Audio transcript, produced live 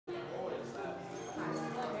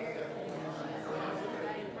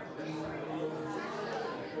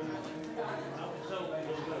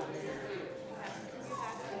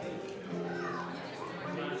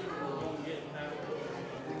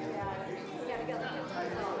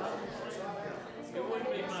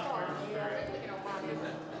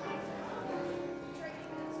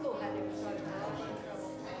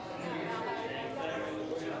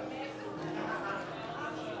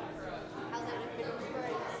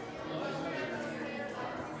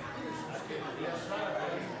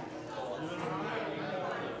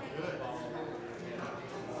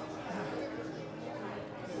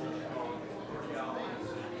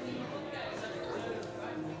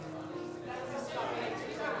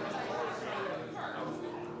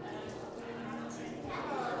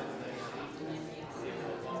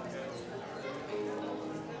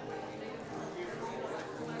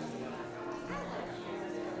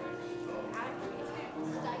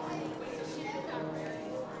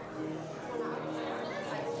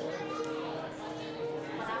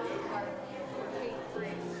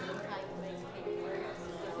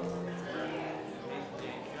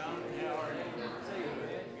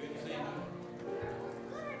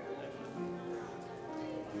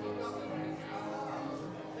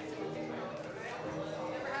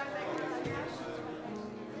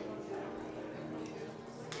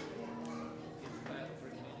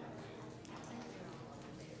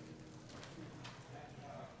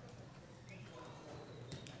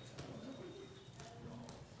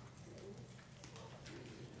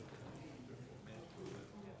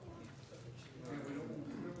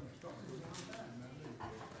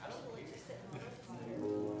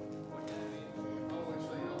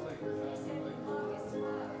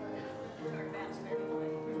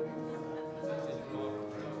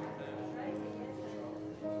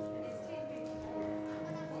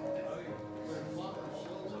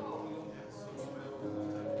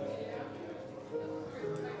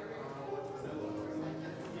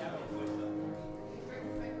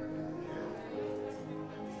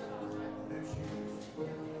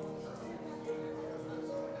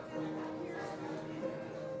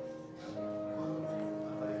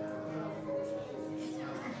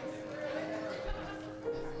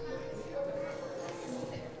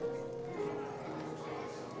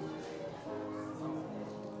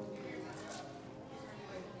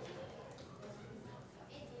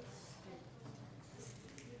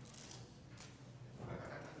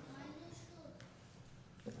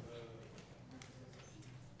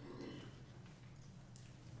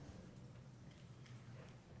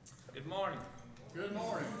morning. Good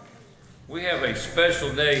morning. We have a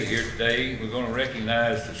special day here today. We're going to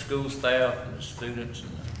recognize the school staff and the students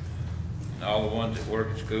and all the ones that work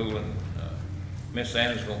at school, and Miss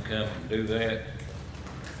Anna's going to come and do that.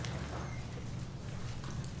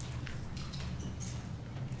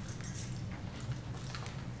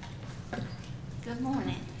 Good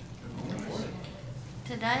morning. Good morning.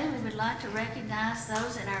 Today we would like to recognize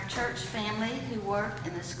those in our church family who work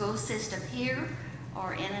in the school system here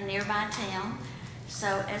or in a nearby town.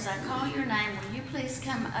 So as I call your name, will you please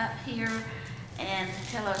come up here and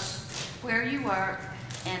tell us where you work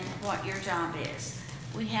and what your job is.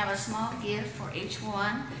 We have a small gift for each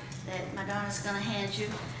one that Madonna's going to hand you.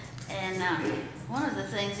 And one of the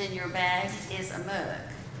things in your bag is a mug.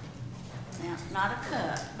 Now, not a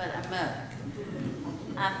cup, but a mug.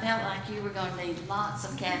 I felt like you were going to need lots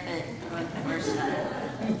of caffeine for the first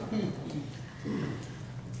time.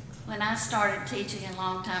 When I started teaching a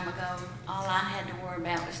long time ago, all I had to worry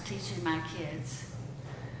about was teaching my kids.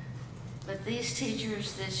 But these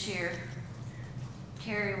teachers this year,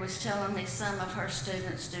 Carrie was telling me some of her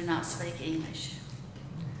students do not speak English.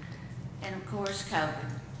 And of course,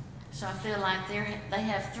 COVID. So I feel like they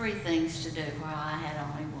have three things to do while I had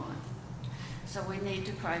only one. So we need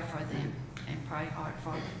to pray for them and pray hard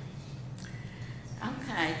for them.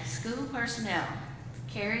 Okay, school personnel,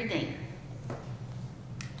 Carrie Dinger.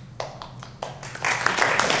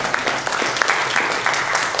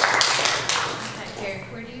 Okay, Carrie,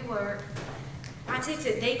 where do you work? I teach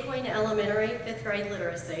at D. Queen Elementary, 5th grade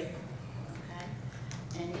literacy. Okay,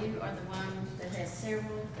 and you are the one that has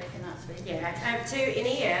several that cannot speak? Yeah, I have 2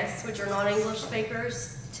 NES, which are non-English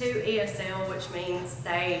speakers, 2 ESL, which means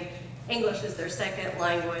English is their second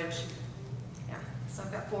language. Yeah, so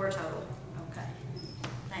I've got 4 total. Okay,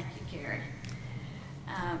 thank you, Carrie.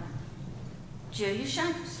 Julia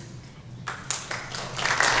Shanks.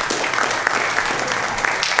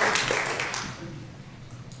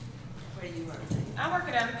 Where do you work? I work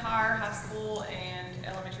at Empire High School and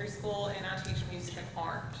Elementary School, and I teach music and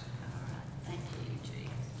art. All right, thank you, G.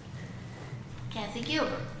 Kathy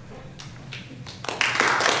Gilbert.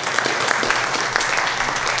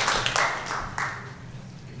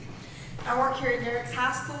 I work here at Derrick's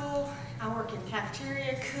High School. I work in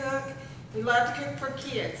cafeteria, cook. We love to cook for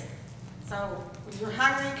kids. So when you're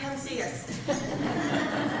hungry, come see us.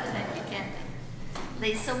 Thank you, Kathy.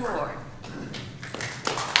 Lisa Ward.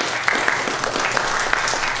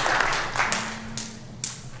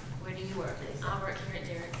 Where do you work, Lisa? I work here at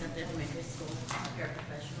Derrick's Elementary School. I'm a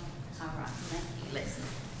paraprofessional. All right, thank you, Lisa.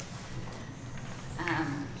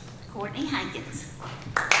 Courtney Hankins.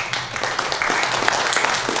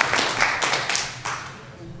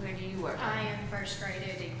 Where do you work? I am first grade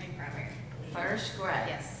at D. Queen Primary. First grade?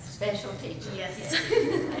 Yes. Special teacher? Yes.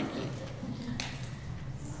 Thank you.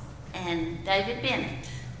 And David Bennett.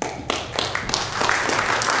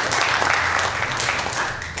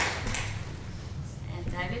 And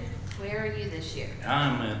David, where are you this year?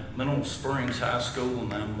 I'm at Mineral Springs High School,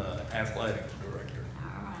 and I'm the athletics director.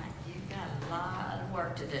 All right, you've got a lot of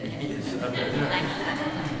work to do. Yes, I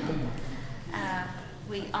do.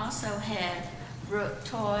 We also have Brooke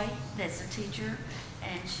Toy, that's a teacher,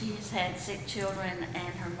 and she has had sick children,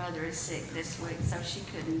 and her mother is sick this week, so she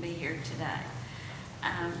couldn't be here today.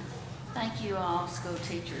 Thank you all, school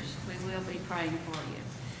teachers. We will be praying for you.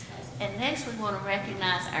 And next, we want to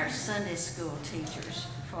recognize our Sunday school teachers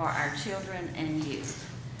for our children and youth.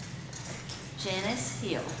 Janice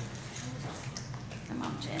Hill. Come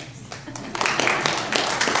on, Janice.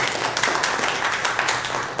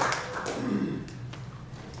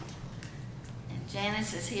 And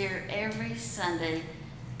Janice is here every Sunday,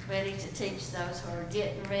 ready to teach those who are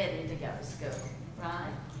getting ready to go to school,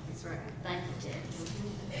 right? That's right. Thank you, Janice.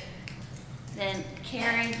 Then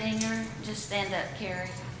Carrie Dinger, just stand up,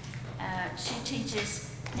 Carrie. She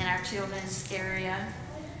teaches in our children's area.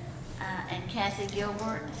 And Kathy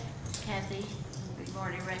Gilbert. Kathy, we've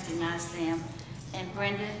already recognized them. And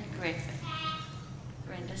Brenda Griffin.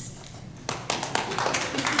 Brenda.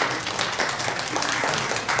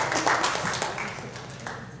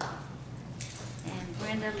 And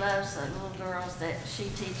Brenda loves the little girls that she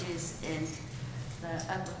teaches in the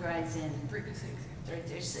upper grades in 3 through 6. 3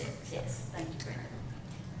 through 6, yes. Thank you, Brenda.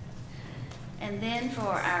 And then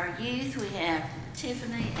for our youth, we have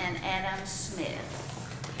Tiffany and Adam Smith.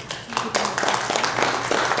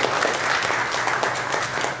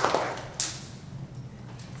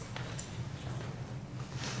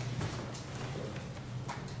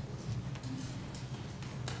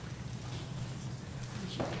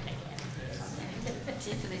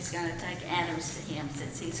 Tiffany's going to take Adams to him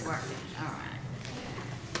since he's working. All right.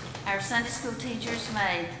 Our Sunday school teachers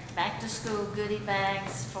made back-to-school goodie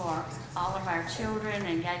bags for all of our children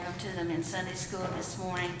and gave them to them in Sunday school this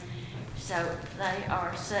morning. So they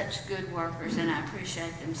are such good workers, and I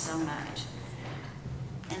appreciate them so much.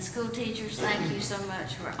 And school teachers, thank you so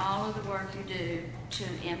much for all of the work you do to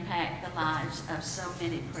impact the lives of so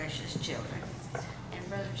many precious children. And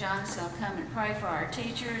Brother John is going to come and pray for our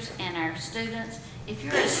teachers and our students. If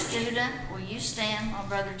you're a student, will you stand while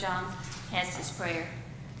Brother John has his prayer?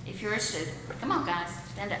 If you're a student, come on guys,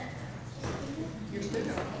 stand up.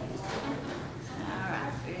 All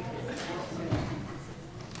right, very good.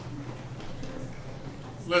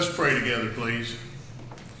 Let's pray together, please.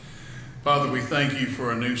 Father, we thank you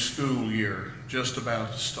for a new school year just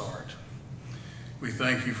about to start. We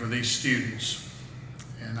thank you for these students,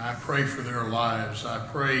 and I pray for their lives. I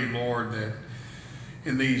pray, Lord, that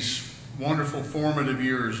in these wonderful formative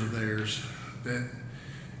years of theirs, that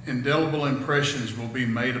indelible impressions will be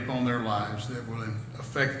made upon their lives that will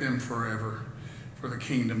affect them forever for the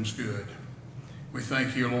kingdom's good. We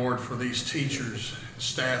thank you, Lord, for these teachers,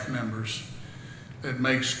 staff members that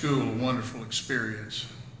make school a wonderful experience.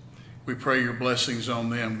 We pray your blessings on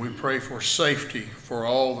them. We pray for safety for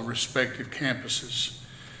all the respective campuses.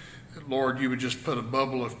 That, Lord, you would just put a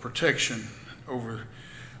bubble of protection over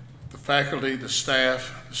the faculty, the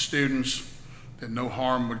staff, the students, that no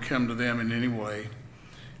harm would come to them in any way.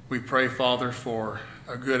 We pray, Father, for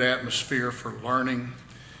a good atmosphere for learning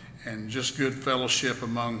and just good fellowship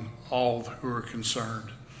among all who are concerned.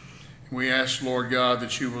 We ask, Lord God,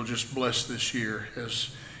 that you will just bless this year as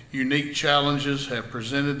unique challenges have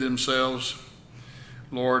presented themselves.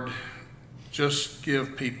 Lord, just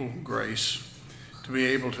give people grace to be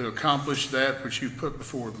able to accomplish that which you've put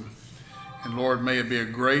before them. And Lord, may it be a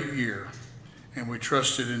great year, and we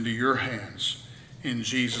trust it into your hands. In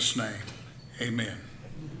Jesus' name, amen.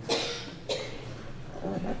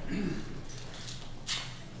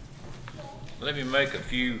 Let me make a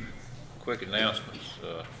few quick announcements.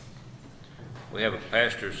 We have a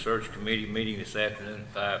pastor's search committee meeting this afternoon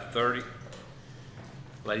at 5:30.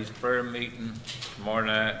 Ladies' prayer meeting tomorrow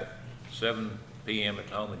night, 7 p.m. at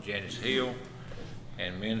home at Janice Hill.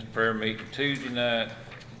 And men's prayer meeting Tuesday night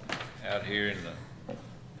out here in the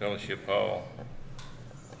fellowship hall.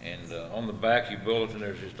 And on the back of your bulletin,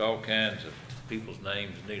 there's just all kinds of people's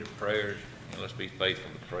names in need of prayers. And let's be faithful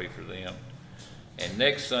to pray for them. And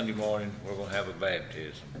next Sunday morning, we're going to have a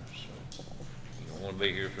baptism. So you want to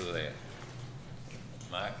be here for that.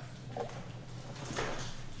 Mike?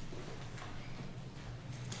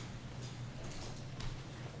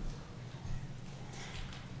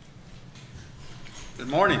 Good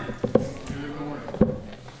morning.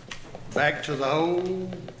 Back to the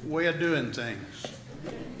old way of doing things.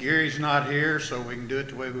 Gary's not here, so we can do it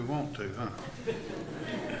the way we want to, huh?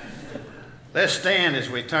 Let's stand as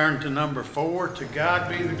we turn to number 4, To God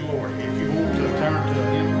Be the Glory. If you want to turn to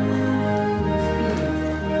him.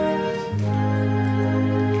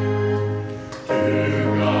 All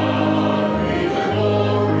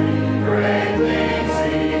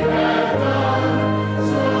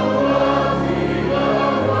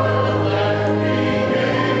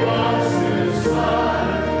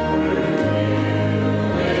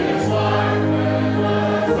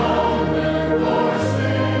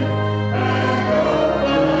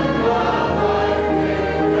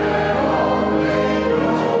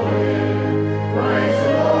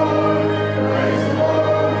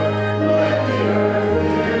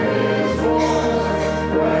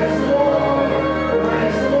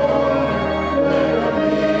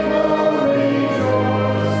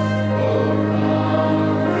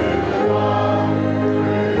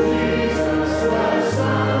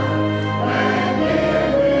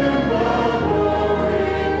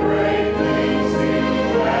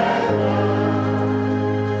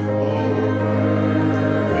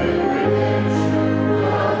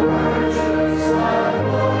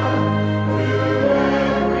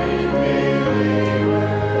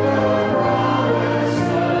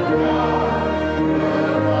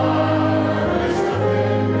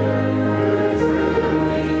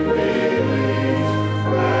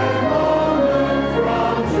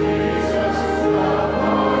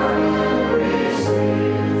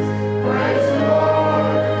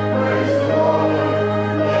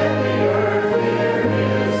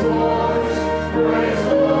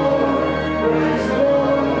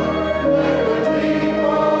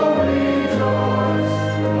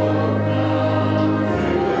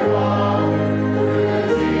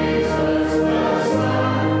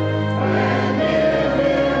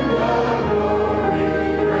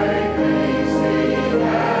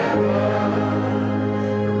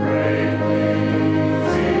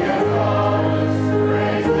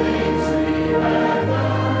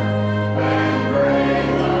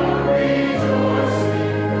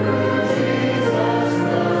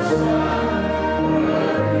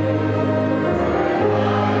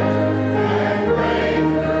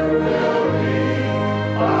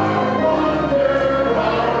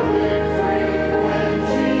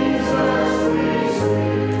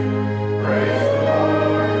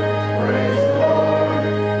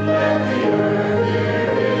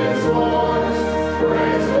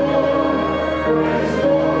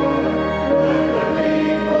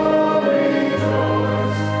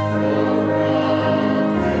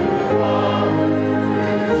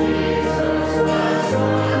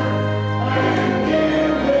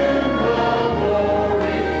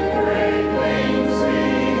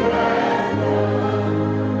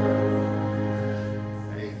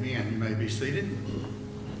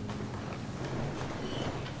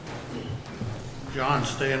Ron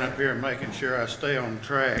staying up here and making sure I stay on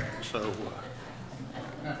track, so.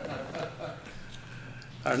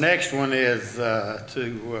 Our next one is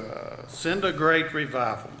to send a great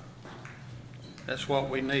revival. That's what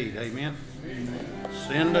we need, amen?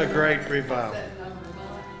 Send a great revival.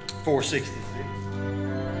 466.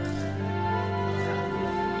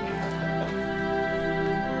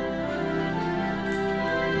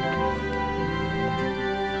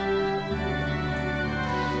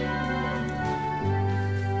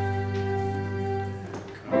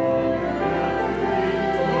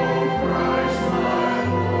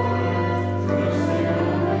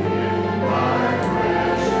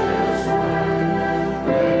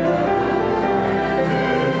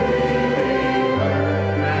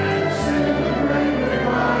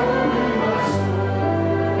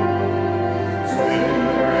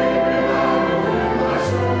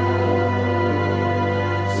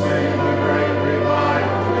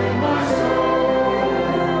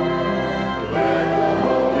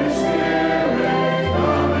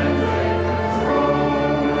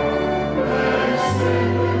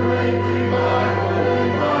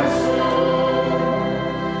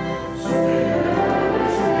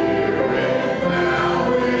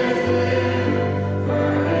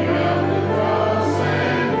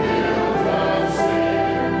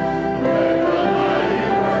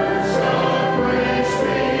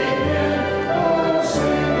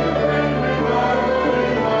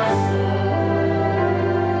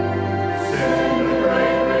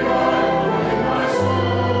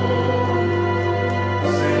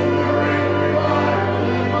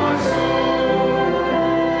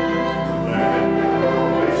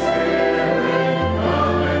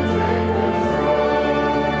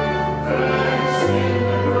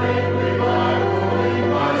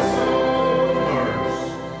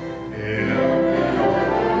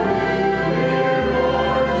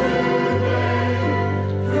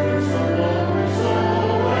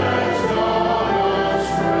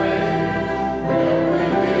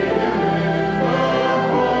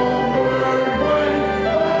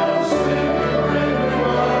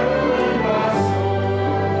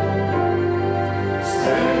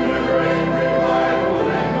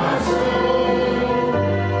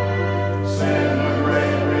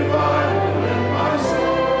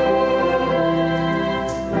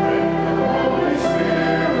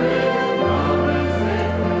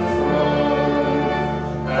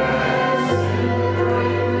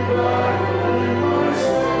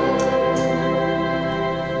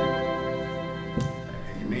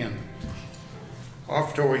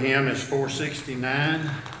 Offertory hymn is 469.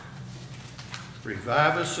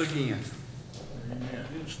 Revive us again.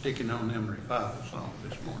 Sticking on them revival songs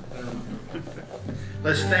this morning.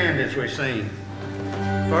 Let's stand as we sing.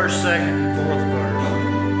 First, second, and fourth verse.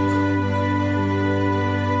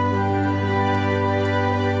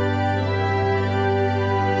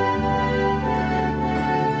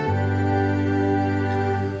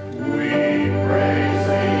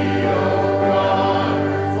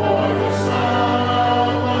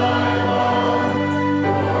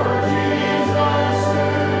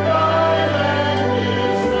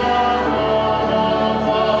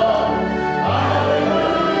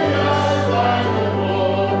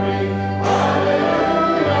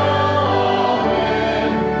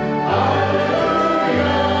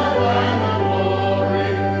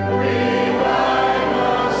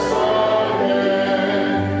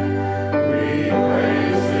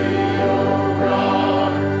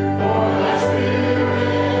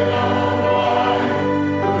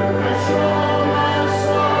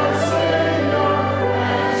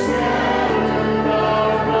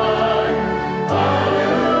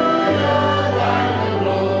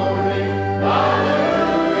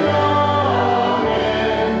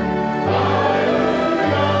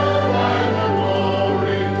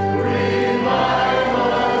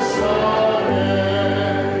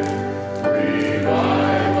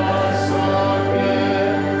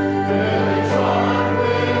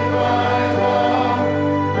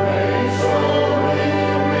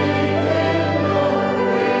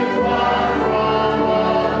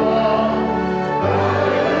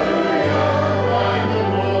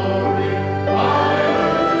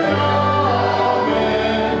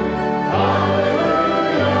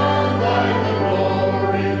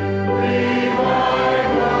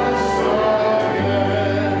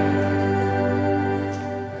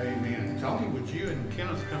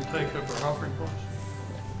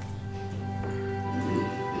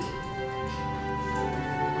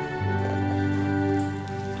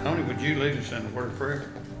 Tony, would you lead us in a word of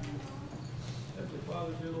prayer? Heavenly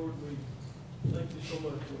Father, dear Lord, we thank you so much,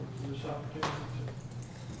 Lord, for this opportunity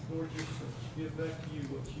to, Lord, just to give back to you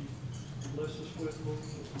what you Bless us with, Lord.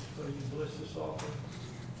 Pray you bless this offering.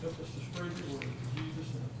 Help us to spread your word. In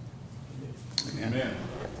Jesus' name. Amen. Amen.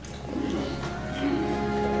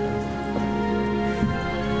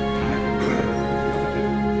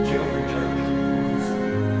 Children Church.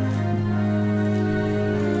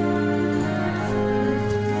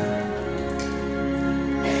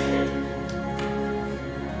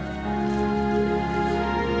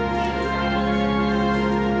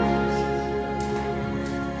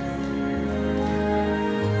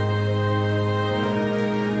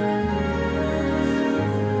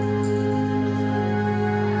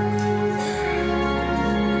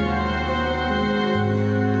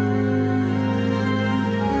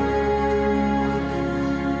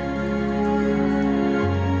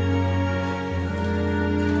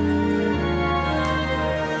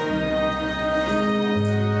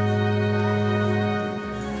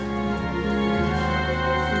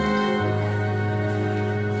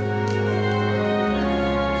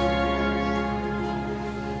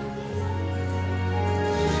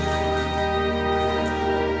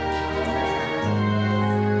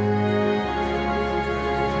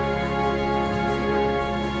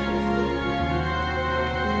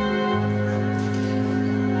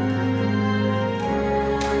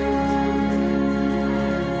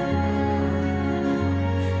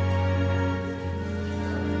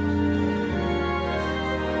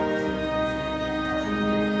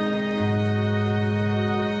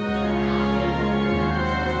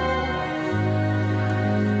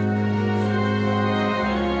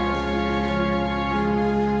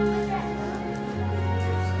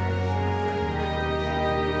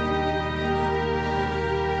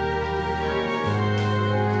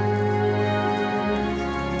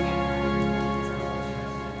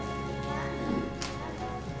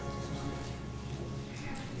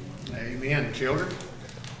 Amen, children.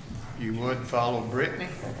 You would follow Brittany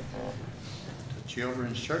to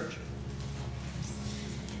Children's Church.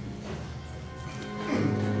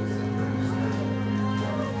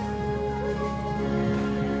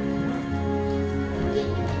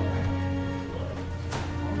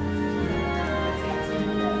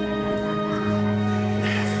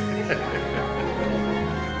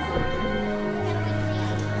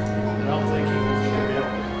 I don't think he wants your help.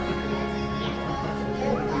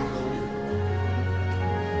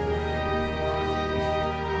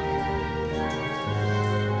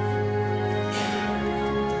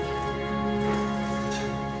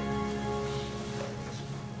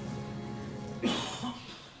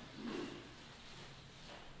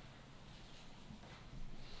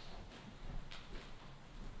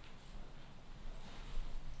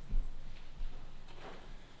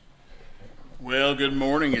 Well, good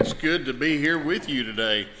morning. It's good to be here with you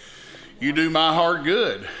today. You do my heart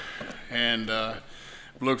good, and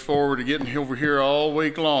look forward to getting over here all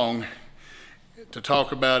week long to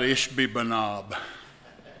talk about Ishbi-Benob.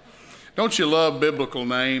 Don't you love biblical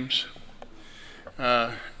names?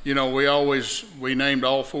 You know, we named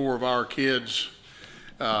all four of our kids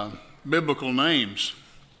biblical names.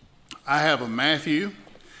 I have a Matthew.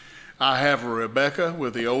 I have a Rebecca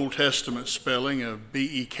with the Old Testament spelling of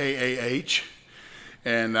B-E-K-A-H.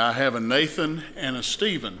 And I have a Nathan and a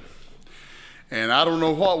Stephen. And I don't know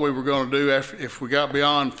what we were going to do if we got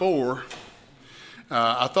beyond four.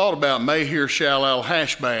 I thought about Mahir Shalal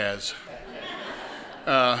Hashbaz.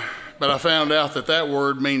 But I found out that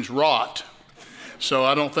word means rot. So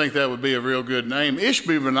I don't think that would be a real good name.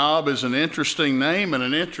 Ishbi-Benob is an interesting name and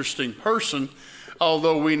an interesting person,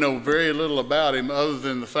 although we know very little about him other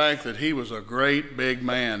than the fact that he was a great big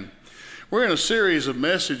man. We're in a series of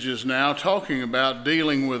messages now talking about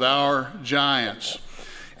dealing with our giants.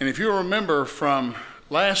 And if you remember from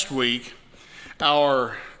last week,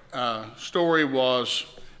 our story was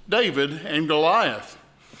David and Goliath.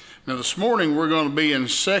 Now this morning we're going to be in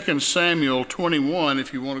 2 Samuel 21,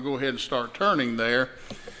 if you want to go ahead and start turning there.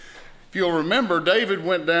 If you'll remember, David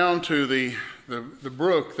went down to the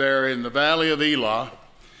brook there in the valley of Elah,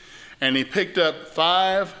 and he picked up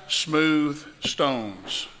 5 smooth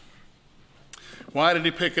stones. Why did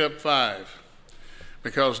he pick up 5?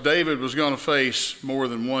 Because David was going to face more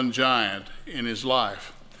than one giant in his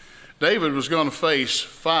life. David was going to face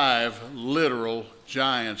 5 literal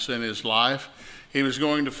giants in his life. He was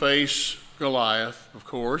going to face Goliath, of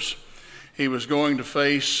course. He was going to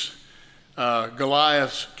face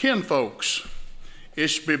Goliath's kinfolks,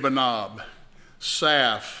 Ishbi-Benob,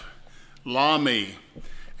 Saph, Lami,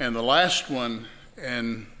 and the last one,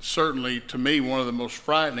 and certainly to me one of the most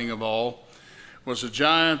frightening of all, was a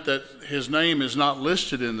giant that his name is not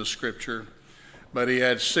listed in the scripture, but he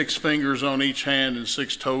had 6 fingers on each hand and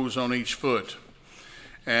 6 toes on each foot.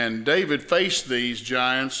 And David faced these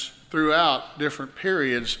giants throughout different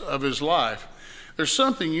periods of his life. There's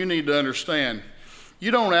something you need to understand. You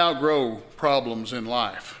don't outgrow problems in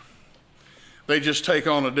life. They just take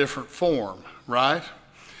on a different form, right?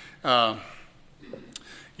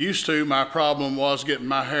 Used to, my problem was getting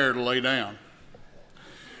my hair to lay down.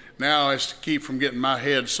 Now it's to keep from getting my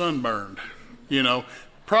head sunburned. You know,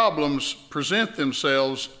 problems present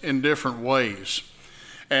themselves in different ways.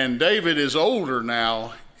 And David is older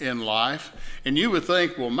now in life, and you would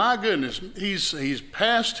think, well, my goodness, he's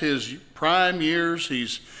past his prime years,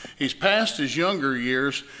 he's past his younger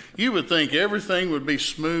years. You would think everything would be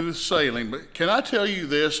smooth sailing. But can I tell you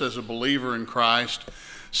this as a believer in Christ?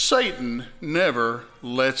 Satan never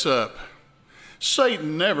lets up.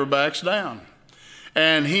 Satan never backs down.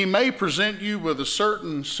 And he may present you with a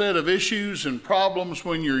certain set of issues and problems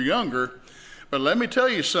when you're younger, but let me tell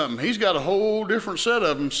you something. He's got a whole different set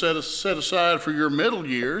of them set aside for your middle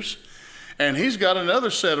years, and he's got another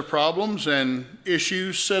set of problems and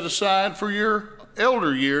issues set aside for your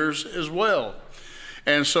elder years as well.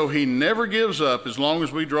 And so he never gives up. As long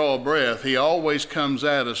as we draw a breath, he always comes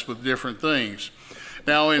at us with different things.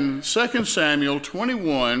 Now in 2 Samuel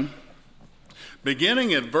 21,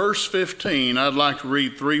 beginning at verse 15, I'd like to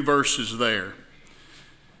read 3 verses there.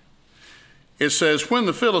 It says, when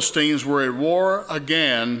the Philistines were at war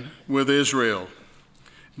again with Israel,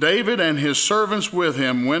 David and his servants with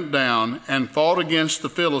him went down and fought against the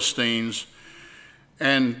Philistines,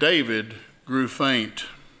 and David grew faint.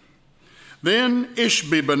 Then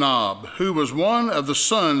Ishbi-benob, who was one of the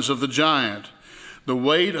sons of the giant, the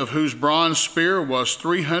weight of whose bronze spear was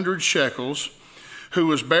 300 shekels, who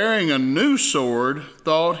was bearing a new sword,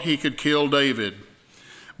 thought he could kill David.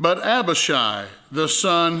 But Abishai, the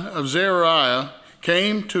son of Zeruiah,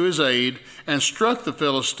 came to his aid and struck the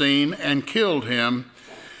Philistine and killed him.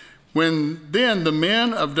 Then the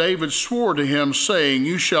men of David swore to him, saying,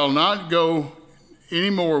 you shall not go any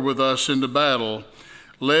more with us into battle,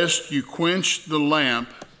 lest you quench the lamp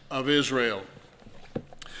of Israel.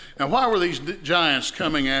 Now, why were these giants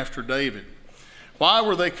coming after David? Why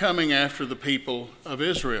were they coming after the people of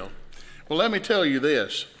Israel? Well, let me tell you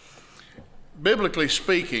this. Biblically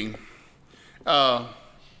speaking, our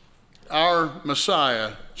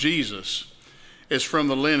Messiah, Jesus, is from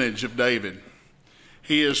the lineage of David.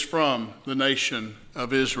 He is from the nation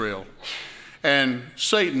of Israel. And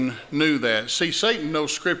Satan knew that. See, Satan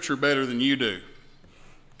knows Scripture better than you do.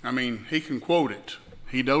 I mean, he can quote it.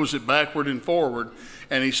 He knows it backward and forward,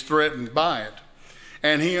 and he's threatened by it.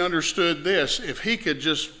 And he understood this: if he could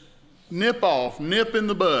just nip in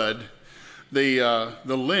the bud the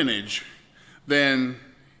lineage, then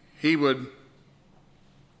he would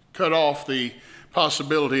cut off the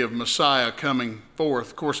possibility of Messiah coming forth.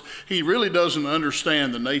 Of course, he really doesn't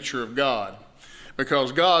understand the nature of God,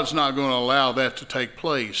 because God's not going to allow that to take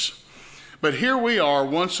place. But here we are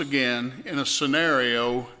once again in a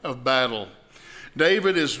scenario of battle.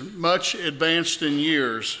 David is much advanced in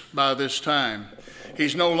years by this time.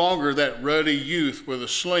 He's no longer that ruddy youth with a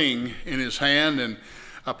sling in his hand and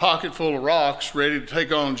a pocket full of rocks ready to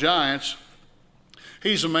take on giants.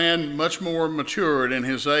 He's a man much more matured in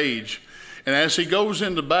his age. And as he goes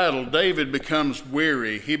into battle, David becomes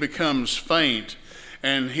weary. He becomes faint,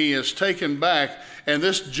 and he is taken back. And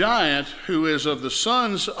this giant, who is of the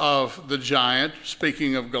sons of the giant,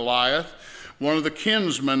 speaking of Goliath, one of the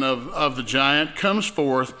kinsmen of the giant, comes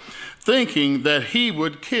forth thinking that he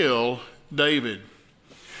would kill David.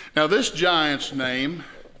 Now, this giant's name,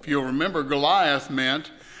 if you'll remember, Goliath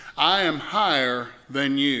meant, I am higher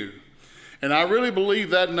than you. And I really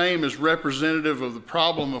believe that name is representative of the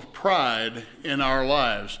problem of pride in our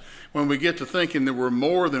lives, when we get to thinking that we're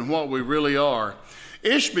more than what we really are.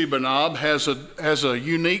 Ishbi-benob has a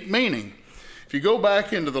unique meaning. If you go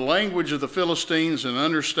back into the language of the Philistines and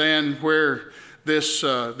understand where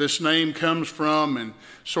this name comes from and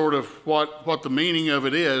sort of what the meaning of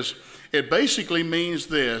it is, it basically means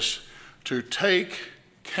this: to take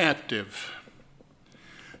captive.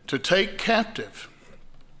 To take captive.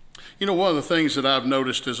 You know, one of the things that I've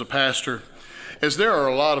noticed as a pastor is there are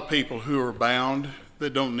a lot of people who are bound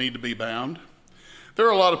that don't need to be bound. There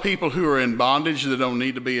are a lot of people who are in bondage that don't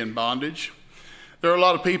need to be in bondage. There are a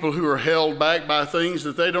lot of people who are held back by things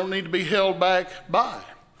that they don't need to be held back by.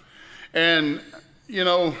 And, you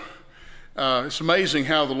know, it's amazing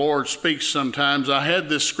how the Lord speaks sometimes. I had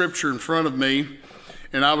this scripture in front of me,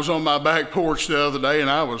 and I was on my back porch the other day, and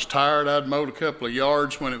I was tired. I'd mowed a couple of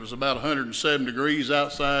yards when it was about 107 degrees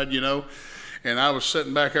outside, you know, and I was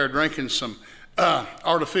sitting back there drinking some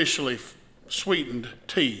artificially sweetened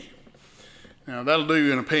tea. Now, that'll do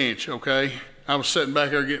you in a pinch, okay? I was sitting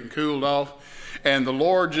back there getting cooled off, And the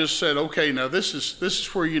Lord just said, okay, now this is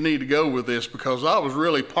where you need to go with this, because I was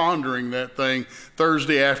really pondering that thing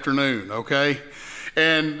Thursday afternoon, okay?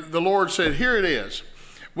 And the Lord said, here it is.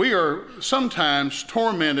 We are sometimes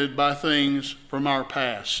tormented by things from our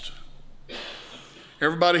past.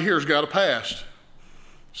 Everybody here's got a past.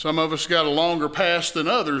 Some of us got a longer past than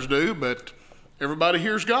others do, but everybody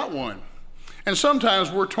here's got one. And sometimes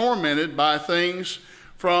we're tormented by things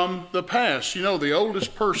from the past. You know, the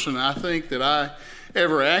oldest person I think that I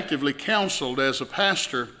ever actively counseled as a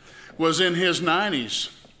pastor was in his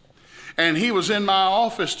 90s. And he was in my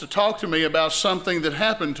office to talk to me about something that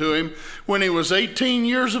happened to him when he was 18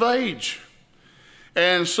 years of age.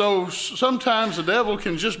 And so sometimes the devil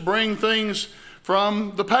can just bring things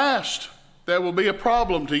from the past that will be a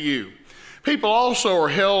problem to you. People also are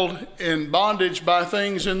held in bondage by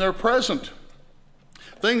things in their present,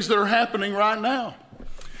 things that are happening right now.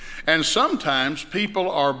 And sometimes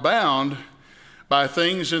people are bound by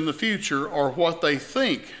things in the future or what they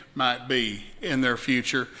think might be in their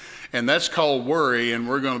future. And that's called worry, and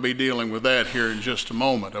we're going to be dealing with that here in just a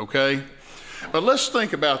moment, okay? But let's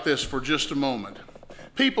think about this for just a moment.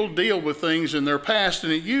 People deal with things in their past,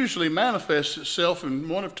 and it usually manifests itself in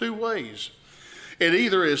one of two ways. It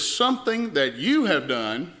either is something that you have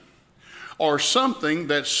done or something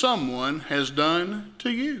that someone has done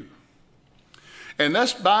to you. And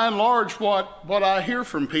that's by and large what I hear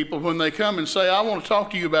from people when they come and say, I want to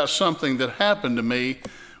talk to you about something that happened to me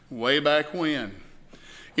way back when.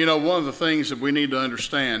 You know, one of the things that we need to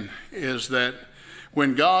understand is that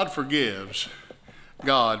when God forgives,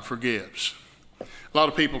 God forgives. A lot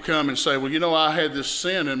of people come and say, well, you know, I had this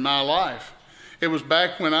sin in my life. It was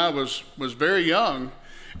back when I was very young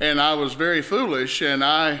and I was very foolish, and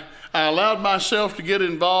I allowed myself to get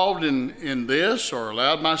involved in this, or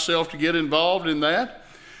allowed myself to get involved in that.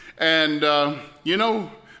 And, you know,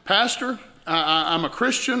 Pastor, I'm a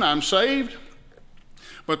Christian, I'm saved,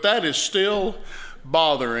 but that is still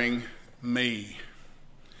bothering me.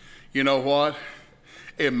 You know what?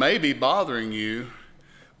 It may be bothering you,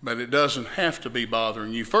 but it doesn't have to be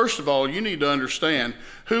bothering you. First of all, you need to understand,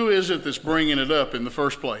 who is it that's bringing it up in the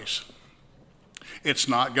first place? It's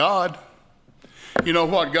not God. You know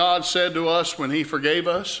what God said to us when he forgave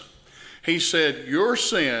us? He said, your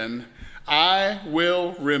sin I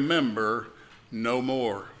will remember no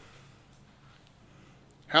more.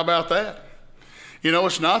 How about that? You know,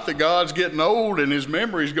 it's not that God's getting old and his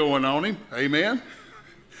memory's going on him. Amen?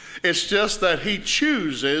 It's just that he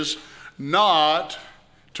chooses not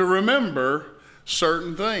to remember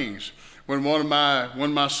certain things. When one of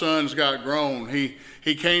my sons got grown,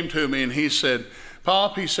 he came to me and he said,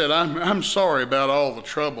 Pop, he said, I'm sorry about all the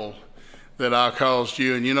trouble that I caused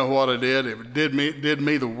you. And you know what I did? It did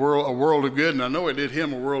me a world of good, and I know it did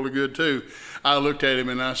him a world of good too. I looked at him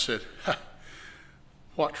and I said,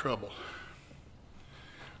 what trouble?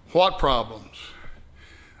 What problems?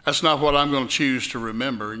 That's not what I'm going to choose to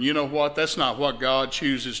remember. And you know what? That's not what God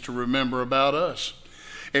chooses to remember about us.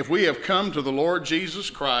 If we have come to the Lord Jesus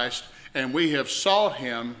Christ and we have sought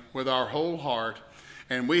him with our whole heart,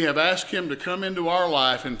 and we have asked him to come into our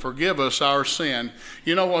life and forgive us our sin,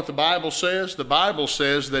 you know what the Bible says? The Bible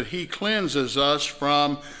says that he cleanses us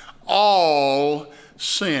from all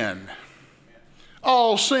sin.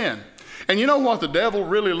 All sin. And you know what the devil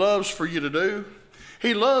really loves for you to do?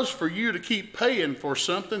 He loves for you to keep paying for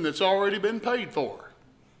something that's already been paid for.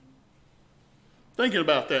 Thinking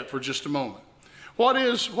about that for just a moment. What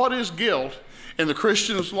is guilt in the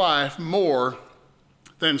Christian's life more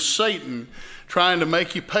than Satan trying to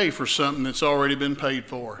make you pay for something that's already been paid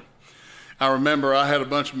for? I remember I had a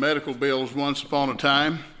bunch of medical bills once upon a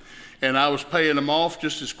time, and I was paying them off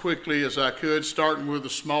just as quickly as I could, starting with the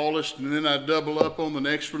smallest, and then I'd double up on the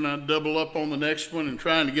next one, I'd double up on the next one, and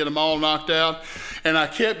trying to get them all knocked out. And I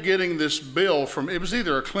kept getting this bill from, it was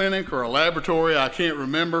either a clinic or a laboratory, I can't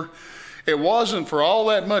remember. It wasn't for all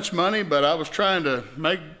that much money, but I was trying to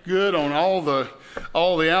make good on all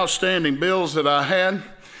the outstanding bills that I had.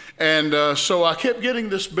 And so I kept getting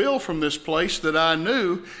this bill from this place that I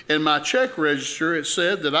knew in my check register. It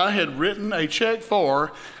said that I had written a check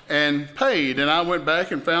for and paid. And I went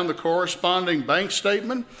back and found the corresponding bank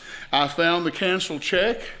statement. I found the canceled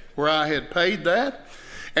check where I had paid that.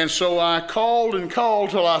 And so I called and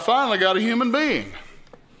called till I finally got a human being.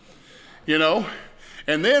 You know,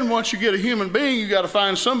 and then once you get a human being, you got to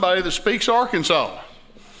find somebody that speaks Arkansas.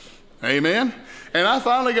 Amen. And I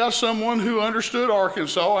finally got someone who understood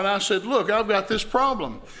Arkansas, and I said, look, I've got this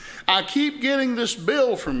problem. I keep getting this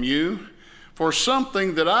bill from you for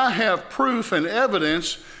something that I have proof and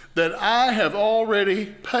evidence that I have already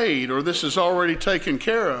paid, or this is already taken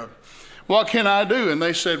care of. What can I do? And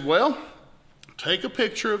they said, well, take a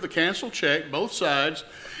picture of the canceled check, both sides,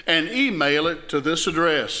 and email it to this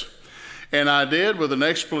address. And I did, with an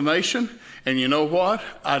explanation, and you know what?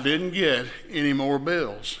 I didn't get any more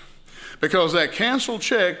bills, because that canceled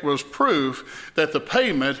check was proof that the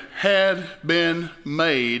payment had been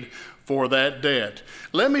made for that debt.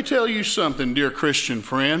 Let me tell you something, dear Christian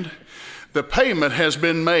friend. The payment has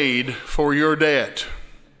been made for your debt.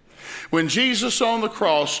 When Jesus on the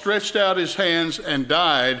cross stretched out his hands and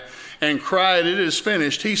died and cried, "It is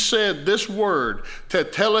finished," he said this word,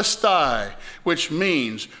 tetelestai, which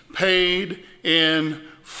means paid in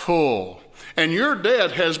full. And your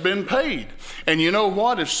debt has been paid. And you know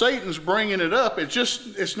what? If Satan's bringing it up,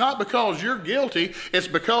 it's not because you're guilty, it's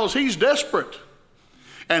because he's desperate.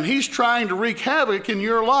 And he's trying to wreak havoc in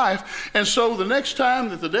your life. And so the next time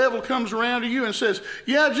that the devil comes around to you and says,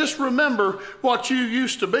 "Yeah, just remember what you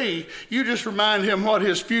used to be," you just remind him what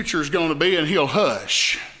his future is going to be, and he'll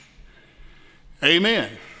hush. Amen.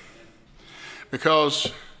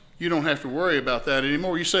 Because you don't have to worry about that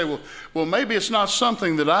anymore. You say, well, maybe it's not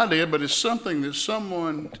something that I did, but it's something that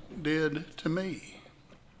someone did to me.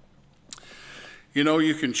 You know,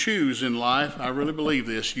 you can choose in life. I really believe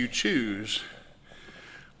this. You choose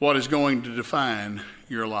what is going to define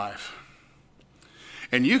your life.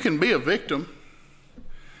 And you can be a victim,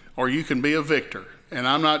 or you can be a victor. And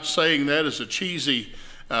I'm not saying that as a cheesy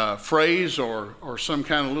phrase or some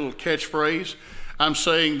kind of little catchphrase. I'm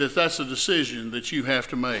saying that that's a decision that you have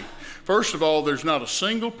to make. First of all, there's not a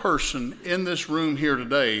single person in this room here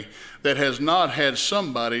today that has not had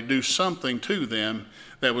somebody do something to them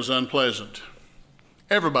that was unpleasant.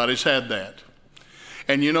 Everybody's had that.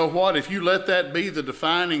 And you know what? If you let that be the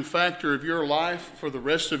defining factor of your life for the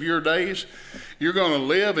rest of your days, you're going to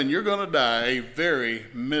live and you're going to die a very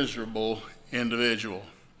miserable individual.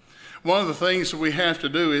 One of the things that we have to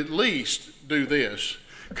do, at least do this: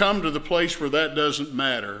 come to the place where that doesn't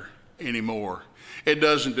matter anymore. It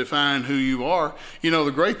doesn't define who you are. You know,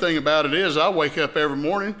 the great thing about it is I wake up every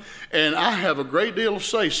morning and I have a great deal of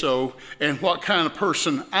say-so in what kind of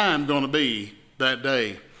person I'm going to be that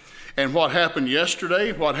day. And what happened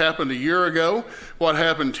yesterday, what happened a year ago, what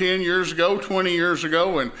happened 10 years ago, 20 years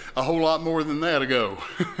ago, and a whole lot more than that ago.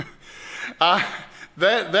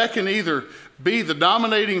 That can either be the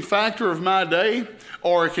dominating factor of my day,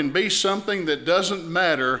 or it can be something that doesn't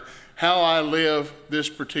matter how I live this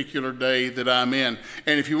particular day that I'm in.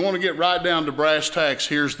 And if you want to get right down to brass tacks,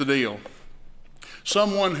 here's the deal.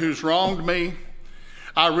 Someone who's wronged me,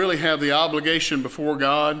 I really have the obligation before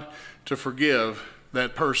God to forgive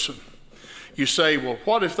that person. You say, well,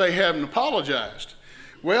 what if they haven't apologized?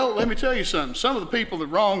 Well, let me tell you something. Some of the people that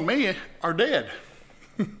wronged me are dead.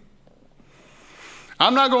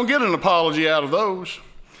 I'm not going to get an apology out of those.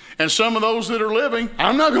 And some of those that are living,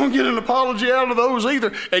 I'm not going to get an apology out of those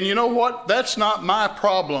either. And you know what? That's not my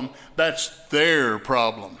problem. That's their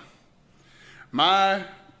problem. My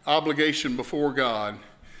obligation before God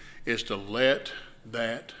is to let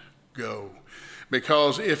that go.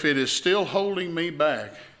 Because if it is still holding me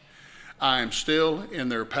back, I am still in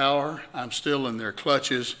their power, I'm still in their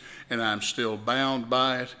clutches, and I'm still bound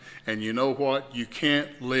by it. And you know what? You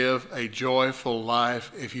can't live a joyful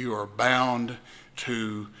life if you are bound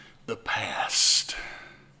to the past.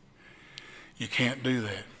 You can't do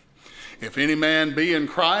that. If any man be in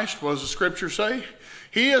Christ, what does the scripture say?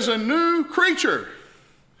 He is a new creature.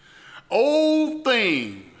 Old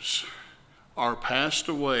things are passed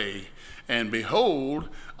away, and behold,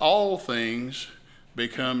 all things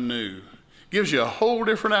become new. Gives you a whole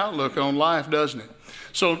different outlook on life, doesn't it?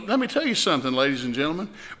 So let me tell you something, ladies and gentlemen.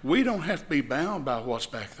 We don't have to be bound by what's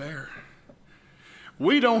back there.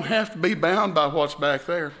 We don't have to be bound by what's back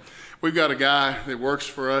there. We've got a guy that works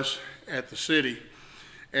for us at the city.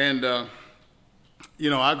 And, you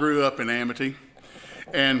know, I grew up in Amity.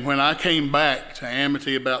 And when I came back to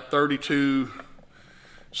Amity about 32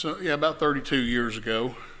 years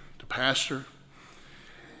ago to pastor,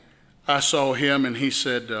 I saw him and he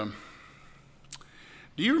said,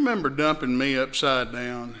 do you remember dumping me upside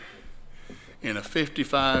down in a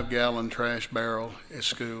 55-gallon trash barrel at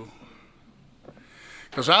school?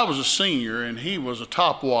 Because I was a senior and he was a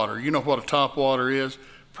topwater. You know what a topwater is?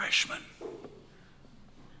 Freshman.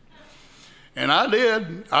 And I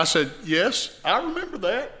did. I said, yes, I remember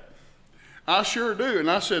that. I sure do.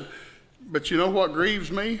 And I said, but you know what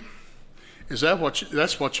grieves me? Is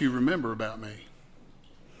that's what you remember about me.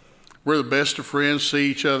 We're the best of friends, see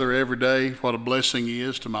each other every day. What a blessing he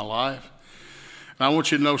is to my life. And I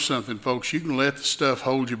want you to know something, folks. You can let the stuff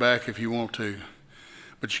hold you back if you want to,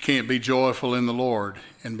 but you can't be joyful in the Lord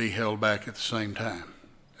and be held back at the same time.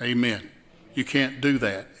 Amen. You can't do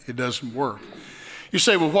that. It doesn't work. You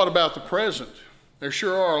say, well, what about the present? There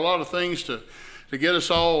sure are a lot of things to get us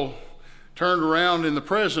all turned around in the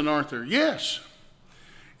present, aren't there? Yes.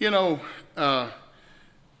 You know, a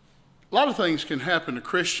lot of things can happen to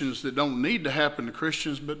Christians that don't need to happen to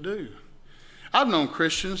Christians, but do. I've known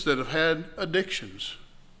Christians that have had addictions.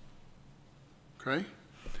 Okay?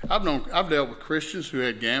 I've dealt with Christians who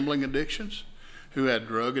had gambling addictions, who had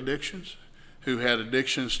drug addictions, who had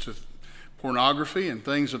addictions to pornography and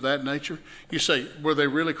things of that nature. You say, were they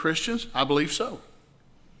really Christians? I believe so.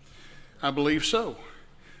 I believe so.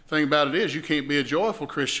 The thing about it is, you can't be a joyful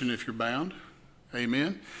Christian if you're bound.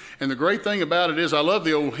 Amen. And the great thing about it is, I love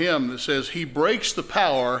the old hymn that says, he breaks the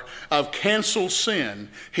power of canceled sin.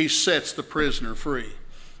 He sets the prisoner free.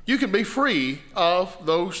 You can be free of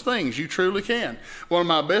those things. You truly can. One of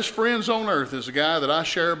my best friends on earth is a guy that I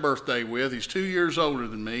share a birthday with. He's 2 years older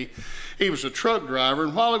than me. He was a truck driver,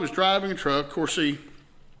 and while he was driving a truck, of course, he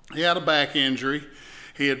had a back injury.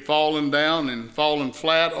 He had fallen down and fallen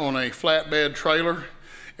flat on a flatbed trailer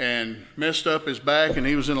and messed up his back, and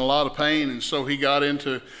he was in a lot of pain, and so he got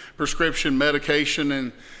into prescription medication,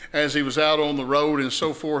 and as he was out on the road and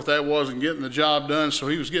so forth, that wasn't getting the job done, so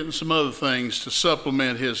he was getting some other things to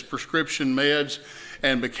supplement his prescription meds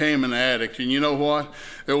and became an addict. And you know what?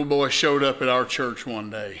 The old boy showed up at our church one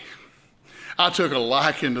day. I took a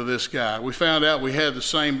liking to this guy. We found out we had the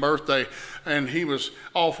same birthday, and he was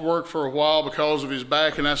off work for a while because of his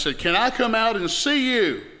back, and I said, can I come out and see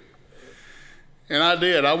you? And I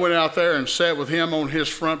did. I went out there and sat with him on his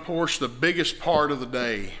front porch the biggest part of the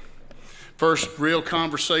day. First real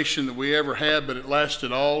conversation that we ever had, but it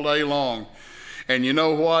lasted all day long. And you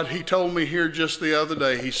know what? He told me here just the other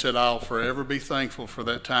day, he said, I'll forever be thankful for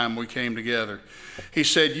that time we came together. He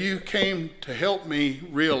said, you came to help me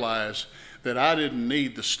realize that I didn't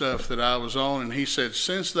need the stuff that I was on. And he said,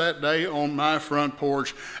 since that day on my front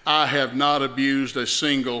porch, I have not abused a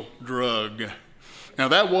single drug. Now,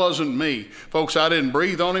 that wasn't me. Folks, I didn't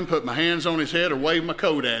breathe on him, put my hands on his head, or wave my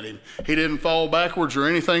coat at him. He didn't fall backwards or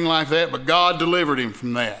anything like that, but God delivered him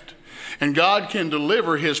from that. And God can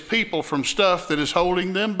deliver his people from stuff that is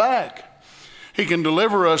holding them back. He can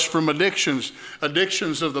deliver us from addictions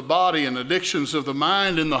of the body and addictions of the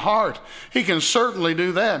mind and the heart. He can certainly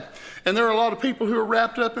do that. And there are a lot of people who are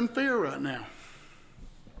wrapped up in fear right now.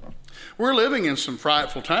 We're living in some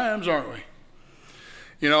frightful times, aren't we?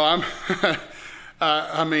 You know,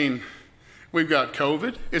 I mean, we've got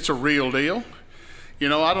COVID. It's a real deal. You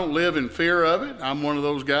know, I don't live in fear of it. I'm one of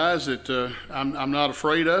those guys that I'm not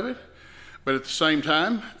afraid of it. But at the same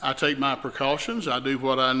time, I take my precautions. I do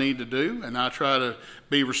what I need to do, and I try to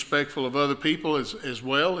be respectful of other people as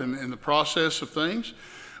well in the process of things.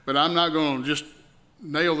 But I'm not going to just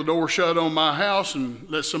nail the door shut on my house and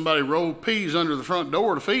let somebody roll peas under the front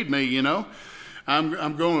door to feed me, you know.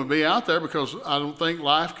 I'm going to be out there because I don't think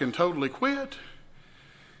life can totally quit.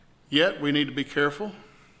 Yet we need to be careful.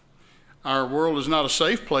 Our world is not a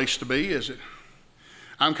safe place to be, is it?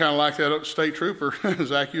 I'm kind of like that state trooper.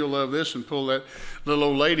 Zach, you'll love this, and pull that little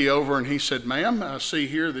old lady over, and he said, ma'am, I see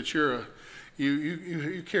here that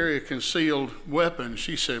you carry a concealed weapon.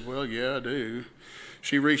 She said, well, yeah, I do.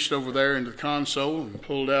 She reached over there into the console and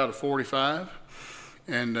pulled out a .45,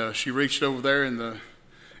 and she reached over there in the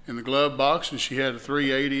glove box, and she had a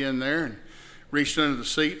 .380 in there, and reached under the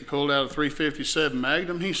seat and pulled out a .357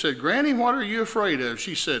 Magnum. He said, Granny, what are you afraid of?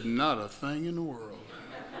 She said, not a thing in the world.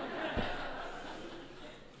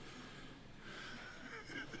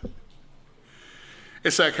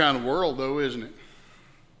 It's that kind of world, though, isn't it?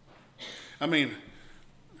 I mean,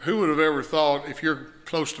 who would have ever thought, if you're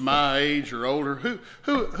close to my age or older, who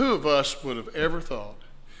of us would have ever thought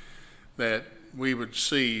that we would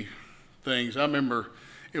see things? I remember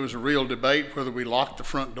it was a real debate whether we locked the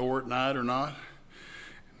front door at night or not.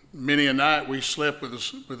 Many a night we slept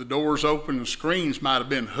with the doors open and screens might have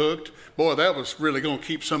been hooked. Boy, that was really going to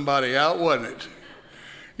keep somebody out, wasn't it?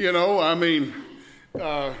 You know, I mean,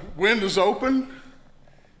 windows open.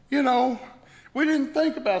 You know, we didn't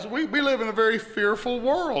think about it. We live in a very fearful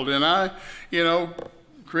world. And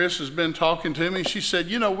Chris has been talking to me. She said,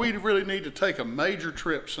 you know, we really need to take a major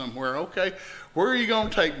trip somewhere. Okay, where are you going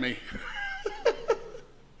to take me?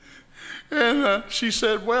 And she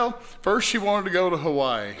said, well, first she wanted to go to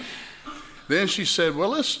Hawaii. Then she said, well,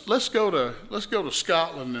 let's go to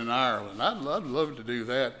Scotland and Ireland. I'd love to do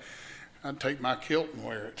that. I'd take my kilt and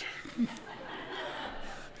wear it.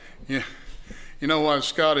 Yeah. You know why the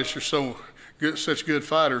Scottish are such good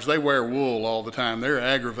fighters? They wear wool all the time. They're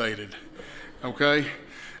aggravated, okay?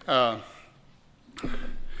 I'm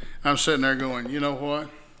sitting there going, you know what?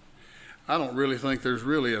 I don't really think there's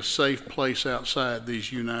really a safe place outside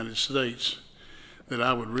these United States that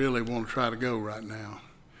I would really want to try to go right now.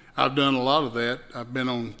 I've done a lot of that. I've been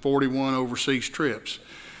on 41 overseas trips.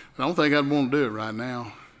 I don't think I'd want to do it right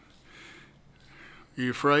now. Are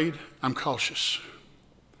you afraid? I'm cautious.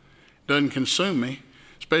 Doesn't consume me,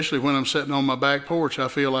 especially when I'm sitting on my back porch. I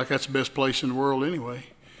feel like that's the best place in the world anyway.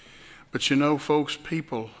 But you know, folks,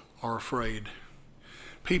 people are afraid.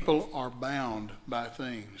 People are bound by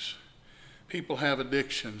things. People have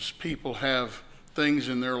addictions. People have things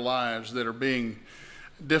in their lives that are being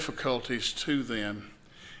difficulties to them.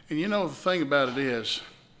 And you know, the thing about it is,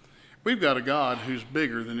 we've got a God who's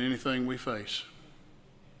bigger than anything we face.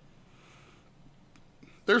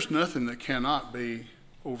 There's nothing that cannot be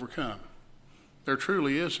overcome. There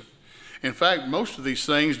truly isn't. In fact, most of these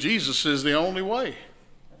things, Jesus is the only way.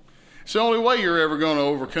 It's the only way you're ever going to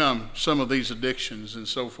overcome some of these addictions and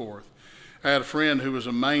so forth. I had a friend who was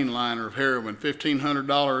a mainliner of heroin,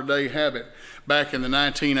 $1,500 a day habit back in the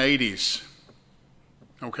 1980s.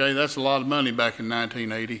 Okay, that's a lot of money back in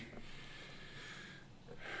 1980.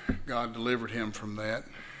 God delivered him from that.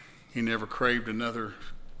 He never craved another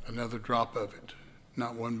drop of it,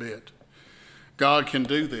 not one bit. God can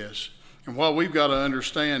do this. And what we've got to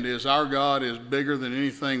understand is our God is bigger than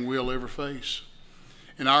anything we'll ever face.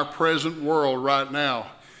 In our present world right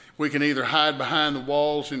now, we can either hide behind the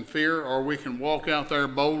walls in fear, or we can walk out there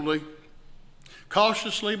boldly,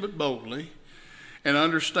 cautiously but boldly, and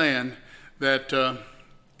understand that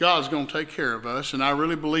God's going to take care of us, and I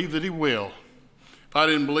really believe that he will. If I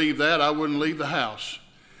didn't believe that, I wouldn't leave the house.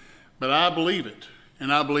 But I believe it,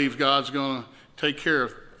 and I believe God's going to take care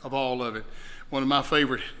of all of it. One of my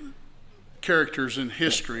favorite characters in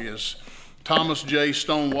history is Thomas J.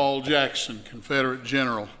 Stonewall Jackson, Confederate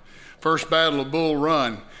general. First Battle of Bull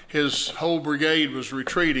Run, his whole brigade was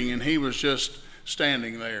retreating, and he was just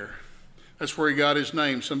standing there. That's where he got his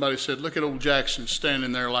name. Somebody said, look at old Jackson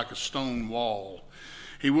standing there like a stone wall.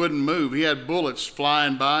 He wouldn't move. He had bullets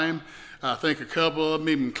flying by him. I think a couple of them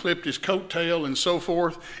even clipped his coattail and so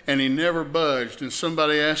forth, and he never budged. And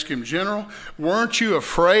somebody asked him, General, weren't you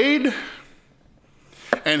afraid?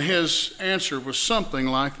 And his answer was something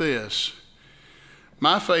like this: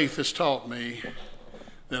 my faith has taught me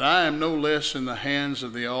that I am no less in the hands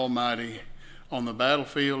of the Almighty on the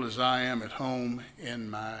battlefield as I am at home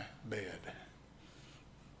in my bed.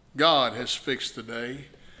 God has fixed the day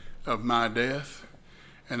of my death,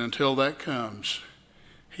 and until that comes,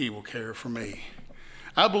 he will care for me.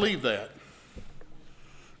 I believe that.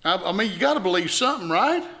 I mean, you got to believe something,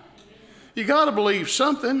 right? You got to believe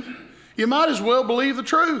something. You might as well believe the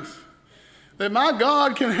truth, that my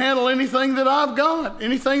God can handle anything that I've got,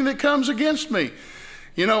 anything that comes against me.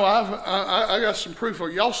 You know, I got some proof for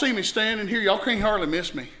you. Y'all see me standing here, y'all can't hardly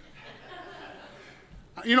miss me.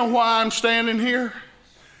 You know why I'm standing here?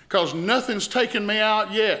 Because nothing's taken me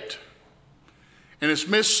out yet. And it's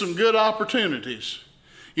missed some good opportunities.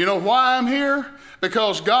 You know why I'm here?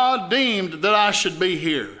 Because God deemed that I should be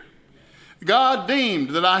here. God deemed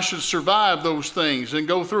that I should survive those things and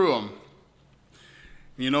go through them.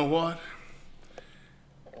 You know what?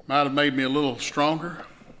 Might have made me a little stronger.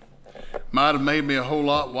 Might have made me a whole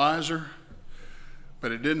lot wiser.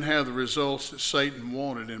 But it didn't have the results that Satan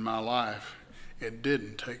wanted in my life. It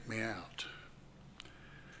didn't take me out.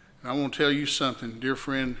 And I want to tell you something, dear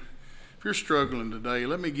friend. If you're struggling today,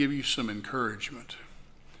 let me give you some encouragement.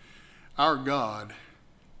 Our God,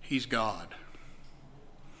 he's God.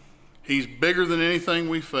 He's bigger than anything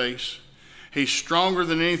we face. He's stronger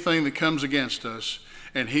than anything that comes against us.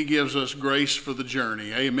 And he gives us grace for the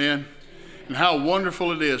journey. Amen? And how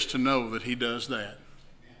wonderful it is to know that he does that.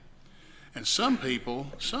 And some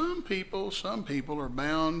people are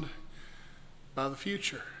bound by the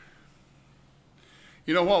future.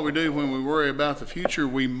 You know what we do when we worry about the future?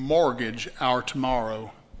 We mortgage our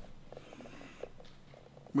tomorrow.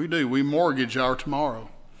 We do. We mortgage our tomorrow.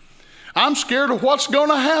 I'm scared of what's going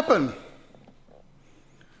to happen.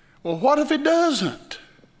 Well, what if it doesn't?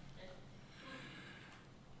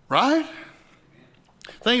 Right?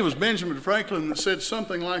 I think it was Benjamin Franklin that said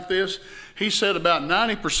something like this. He said about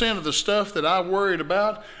 90% of the stuff that I worried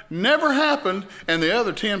about never happened, and the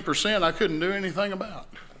other 10% I couldn't do anything about.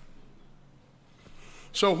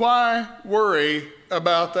 So why worry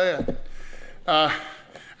about that? I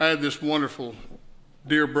had this wonderful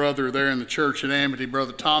dear brother there in the church at Amity,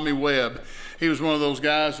 Brother Tommy Webb. He was one of those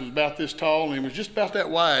guys that was about this tall, and he was just about that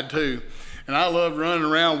wide too. And I loved running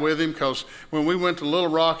around with him because when we went to Little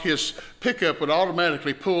Rock, his pickup would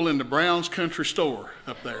automatically pull into Brown's Country Store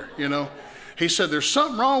up there, you know. He said, there's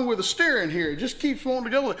something wrong with the steering here. It just keeps wanting to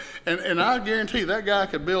go. And I guarantee that guy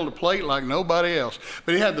could build a plate like nobody else.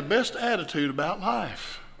 But he had the best attitude about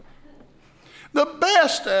life. The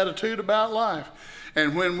best attitude about life.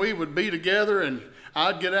 And when we would be together, and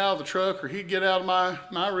I'd get out of the truck or he'd get out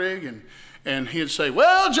of my rig and he'd say,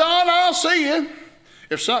 well, John, I'll see you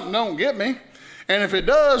if something don't get me. And if it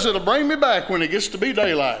does, it'll bring me back when it gets to be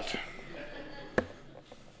daylight.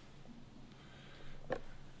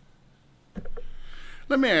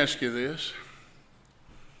 Let me ask you this.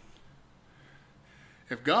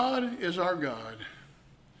 If God is our God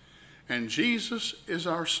and Jesus is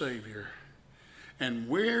our Savior and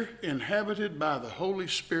we're inhabited by the Holy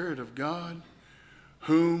Spirit of God,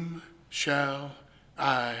 whom shall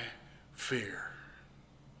I fear?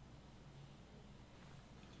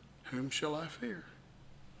 Whom shall I fear?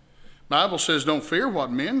 Bible says don't fear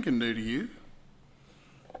what men can do to you.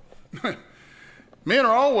 Men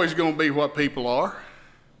are always going to be what people are.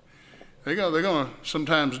 They're going to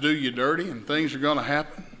sometimes do you dirty and things are going to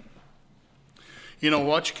happen. You know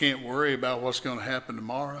what? You can't worry about what's going to happen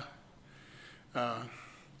tomorrow.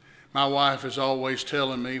 My wife is always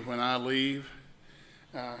telling me when I leave,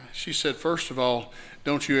 she said, first of all,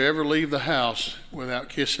 don't you ever leave the house without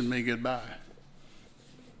kissing me goodbye.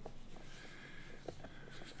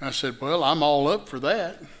 I said, well, I'm all up for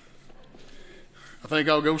that. I think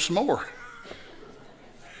I'll go some more.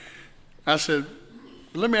 I said,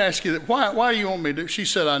 let me ask you that. Why do you want me to? She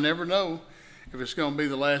said, I never know if it's going to be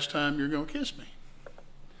the last time you're going to kiss me.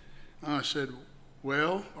 I said,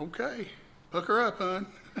 well, okay. Hook her up, hon.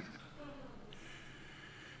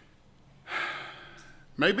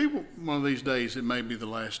 Maybe one of these days it may be the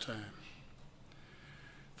last time.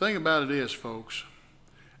 Thing about it is, folks,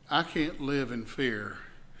 I can't live in fear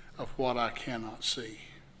of what I cannot see.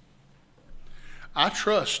 I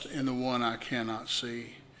trust in the one I cannot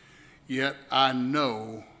see, yet I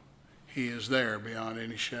know he is there beyond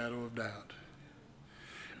any shadow of doubt.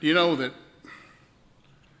 Do you know that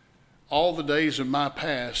all the days of my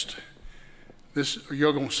past,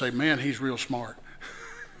 you're going to say, man, he's real smart.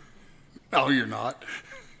 No, you're not.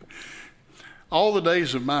 All the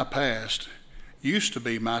days of my past used to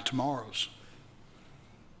be my tomorrows.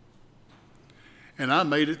 And I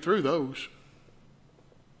made it through those.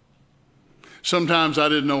 Sometimes I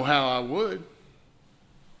didn't know how I would.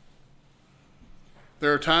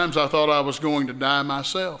 There are times I thought I was going to die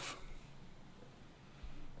myself.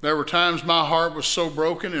 There were times my heart was so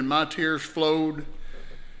broken and my tears flowed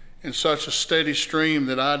in such a steady stream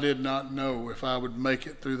that I did not know if I would make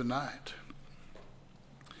it through the night.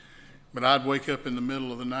 But I'd wake up in the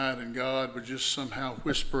middle of the night and God would just somehow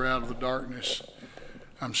whisper out of the darkness,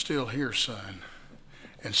 I'm still here, son,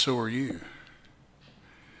 and so are you.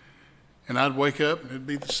 And I'd wake up and it'd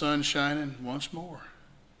be the sun shining once more.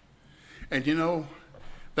 And you know,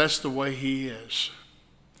 that's the way he is.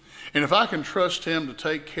 And if I can trust him to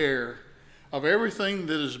take care of everything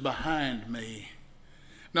that is behind me,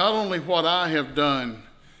 not only what I have done,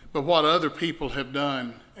 but what other people have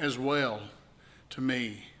done as well to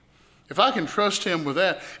me. If I can trust him with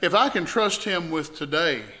that, if I can trust him with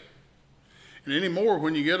today, and anymore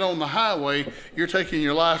when you get on the highway, you're taking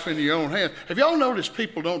your life into your own hands. Have y'all noticed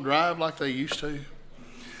people don't drive like they used to?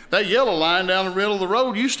 That yellow line down the middle of the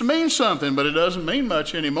road used to mean something, but it doesn't mean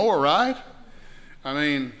much anymore, right? I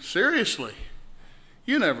mean, seriously,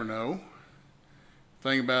 you never know. The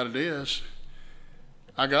thing about it is,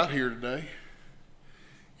 I got here today.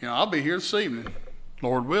 You know, I'll be here this evening,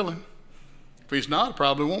 Lord willing. If he's not, I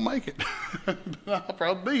probably won't make it. I'll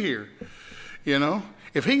probably be here. You know,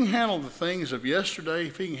 if he can handle the things of yesterday,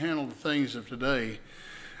 if he can handle the things of today,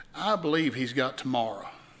 I believe he's got tomorrow.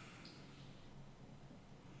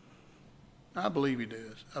 I believe he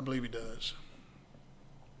does. I believe he does.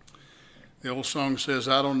 The old song says,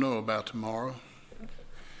 I don't know about tomorrow.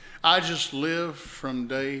 I just live from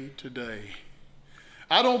day to day.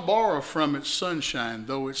 I don't borrow from its sunshine,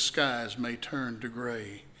 though its skies may turn to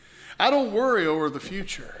gray. I don't worry over the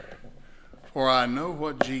future, for I know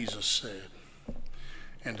what Jesus said.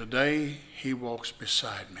 And today he walks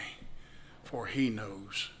beside me, for he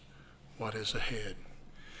knows what is ahead.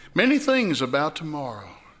 Many things about tomorrow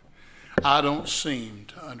I don't seem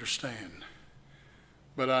to understand,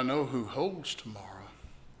 but I know who holds tomorrow,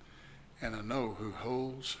 and I know who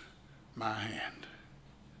holds my hand.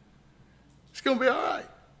 It's going to be all right.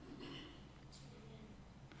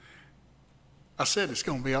 I said it's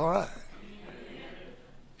going to be all right.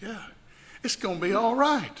 Yeah, it's going to be all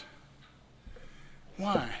right.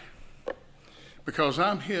 Why? Because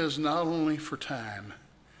I'm his not only for time,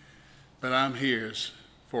 but I'm his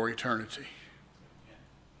for eternity.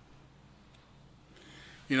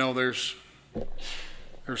 You know, there's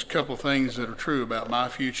a couple of things that are true about my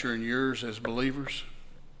future and yours as believers.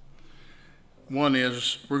 One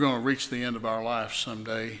is we're going to reach the end of our life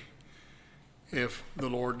someday if the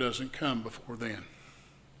Lord doesn't come before then.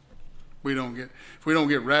 If we don't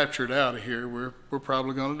get raptured out of here, we're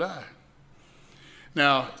probably going to die.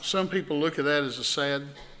 Now, some people look at that as a sad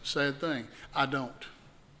thing. I don't.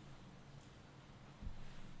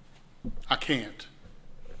 I can't.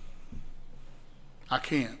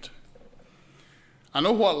 I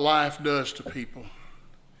know what life does to people,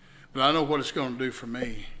 but I know what it's going to do for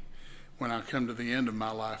me when I come to the end of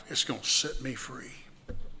my life. It's going to set me free.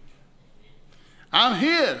 I'm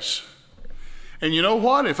His. And you know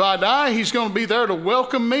what? If I die, He's going to be there to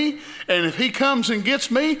welcome me. And if He comes and gets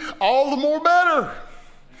me, all the more better.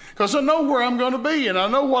 Because I know where I'm going to be, and I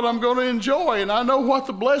know what I'm going to enjoy, and I know what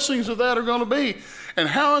the blessings of that are going to be. And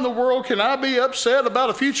how in the world can I be upset about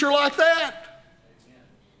a future like that?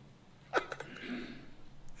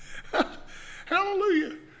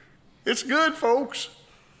 Hallelujah. It's good, folks.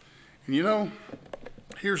 And you know,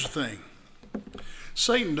 here's the thing.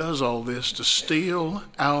 Satan does all this to steal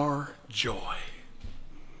our joy.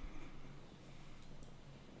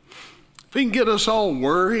 If he can get us all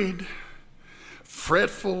worried,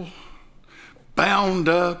 fretful, bound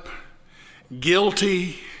up,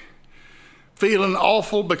 guilty, feeling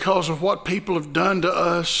awful because of what people have done to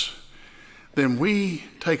us, then we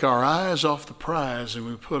take our eyes off the prize and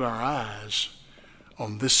we put our eyes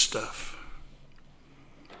on this stuff.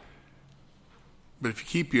 But if you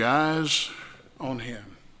keep your eyes on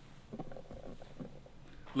Him,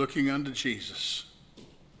 looking unto Jesus,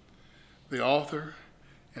 the author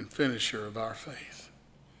and finisher of our faith,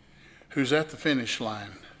 who's at the finish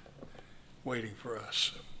line waiting for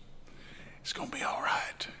us, it's going to be all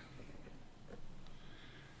right.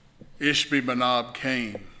 Ishbi-Benob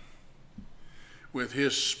came with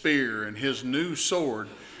his spear and his new sword.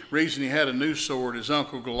 Reason he had a new sword, his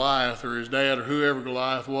uncle Goliath or his dad or whoever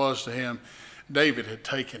Goliath was to him, David had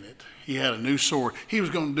taken it. He had a new sword. He was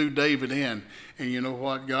going to do David in. And you know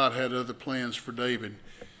what? God had other plans for David.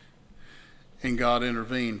 And God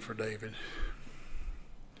intervened for David.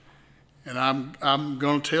 And I'm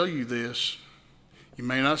going to tell you this. You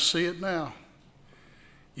may not see it now.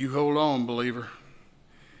 You hold on, believer.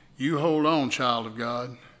 You hold on, child of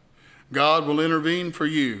God. God will intervene for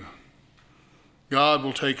you. God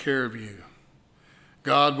will take care of you.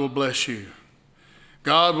 God will bless you.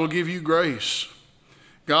 God will give you grace.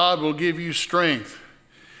 God will give you strength.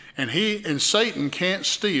 And Satan can't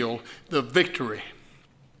steal the victory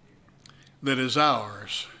that is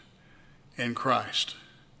ours in Christ.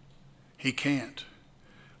 He can't.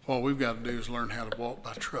 What we've got to do is learn how to walk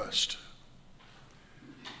by trust.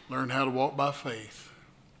 Learn how to walk by faith.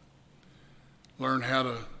 Learn how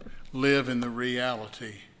to live in the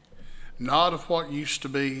reality, not of what used to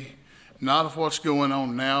be, not of what's going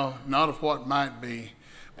on now, not of what might be,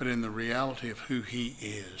 but in the reality of who He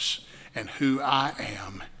is and who I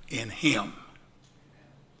am in Him.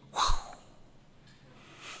 Whew.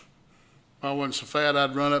 If I wasn't so fat,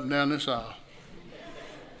 I'd run up and down this aisle.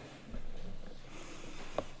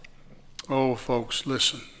 Oh, folks,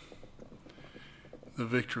 listen. The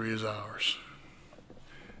victory is ours.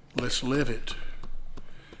 Let's live it.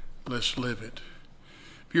 Let's live it.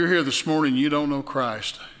 If you're here this morning and you don't know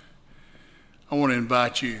Christ, I want to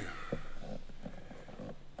invite you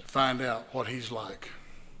to find out what He's like.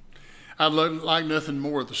 I'd like nothing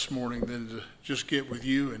more this morning than to just get with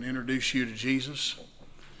you and introduce you to Jesus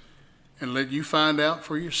and let you find out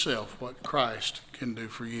for yourself what Christ can do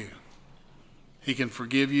for you. He can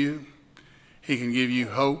forgive you. He can give you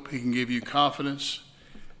hope. He can give you confidence.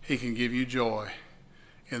 He can give you joy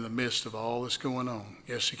in the midst of all that's going on.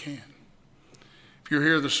 Yes, He can. If you're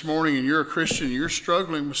here this morning and you're a Christian and you're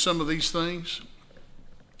struggling with some of these things,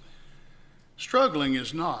 struggling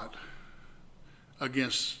is not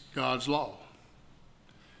against God's law.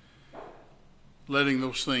 Letting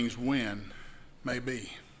those things win may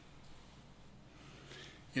be.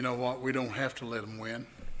 You know what? We don't have to let them win.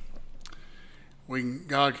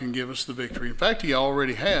 God can give us the victory. In fact, He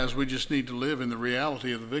already has. We just need to live in the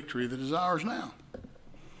reality of the victory that is ours now.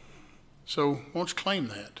 So, won't you claim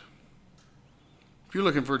that? If you're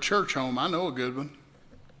looking for a church home, I know a good one.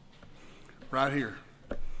 Right here.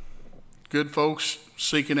 Good folks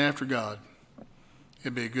seeking after God.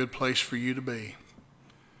 It'd be a good place for you to be.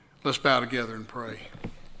 Let's bow together and pray.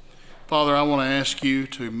 Father, I want to ask you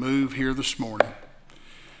to move here this morning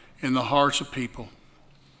in the hearts of people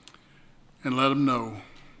and let them know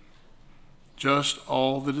just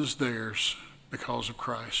all that is theirs because of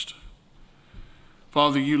Christ.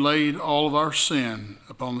 Father, you laid all of our sin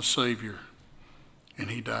upon the Savior, and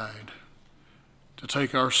He died to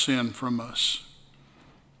take our sin from us.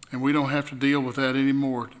 And we don't have to deal with that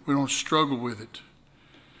anymore. We don't struggle with it.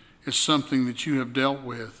 It's something that you have dealt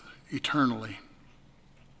with eternally.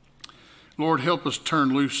 Lord, help us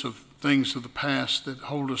turn loose of things of the past that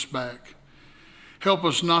hold us back. Help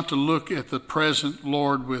us not to look at the present,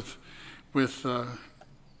 Lord, with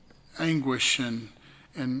anguish and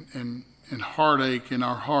heartache in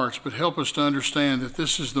our hearts, but help us to understand that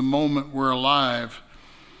this is the moment we're alive,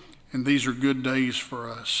 and these are good days for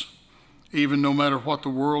us. Even no matter what the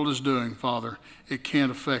world is doing, Father, it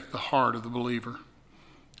can't affect the heart of the believer.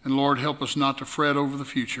 And Lord, help us not to fret over the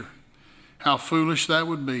future. How foolish that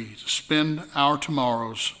would be to spend our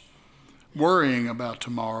tomorrows worrying about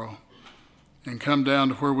tomorrow and come down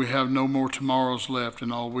to where we have no more tomorrows left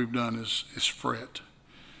and all we've done is fret.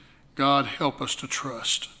 God, help us to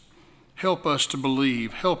trust. Help us to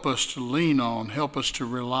believe. Help us to lean on. Help us to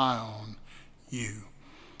rely on you.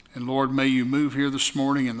 And Lord, may you move here this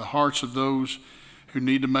morning in the hearts of those who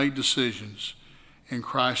need to make decisions. In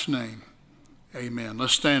Christ's name, amen.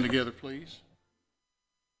 Let's stand together, please.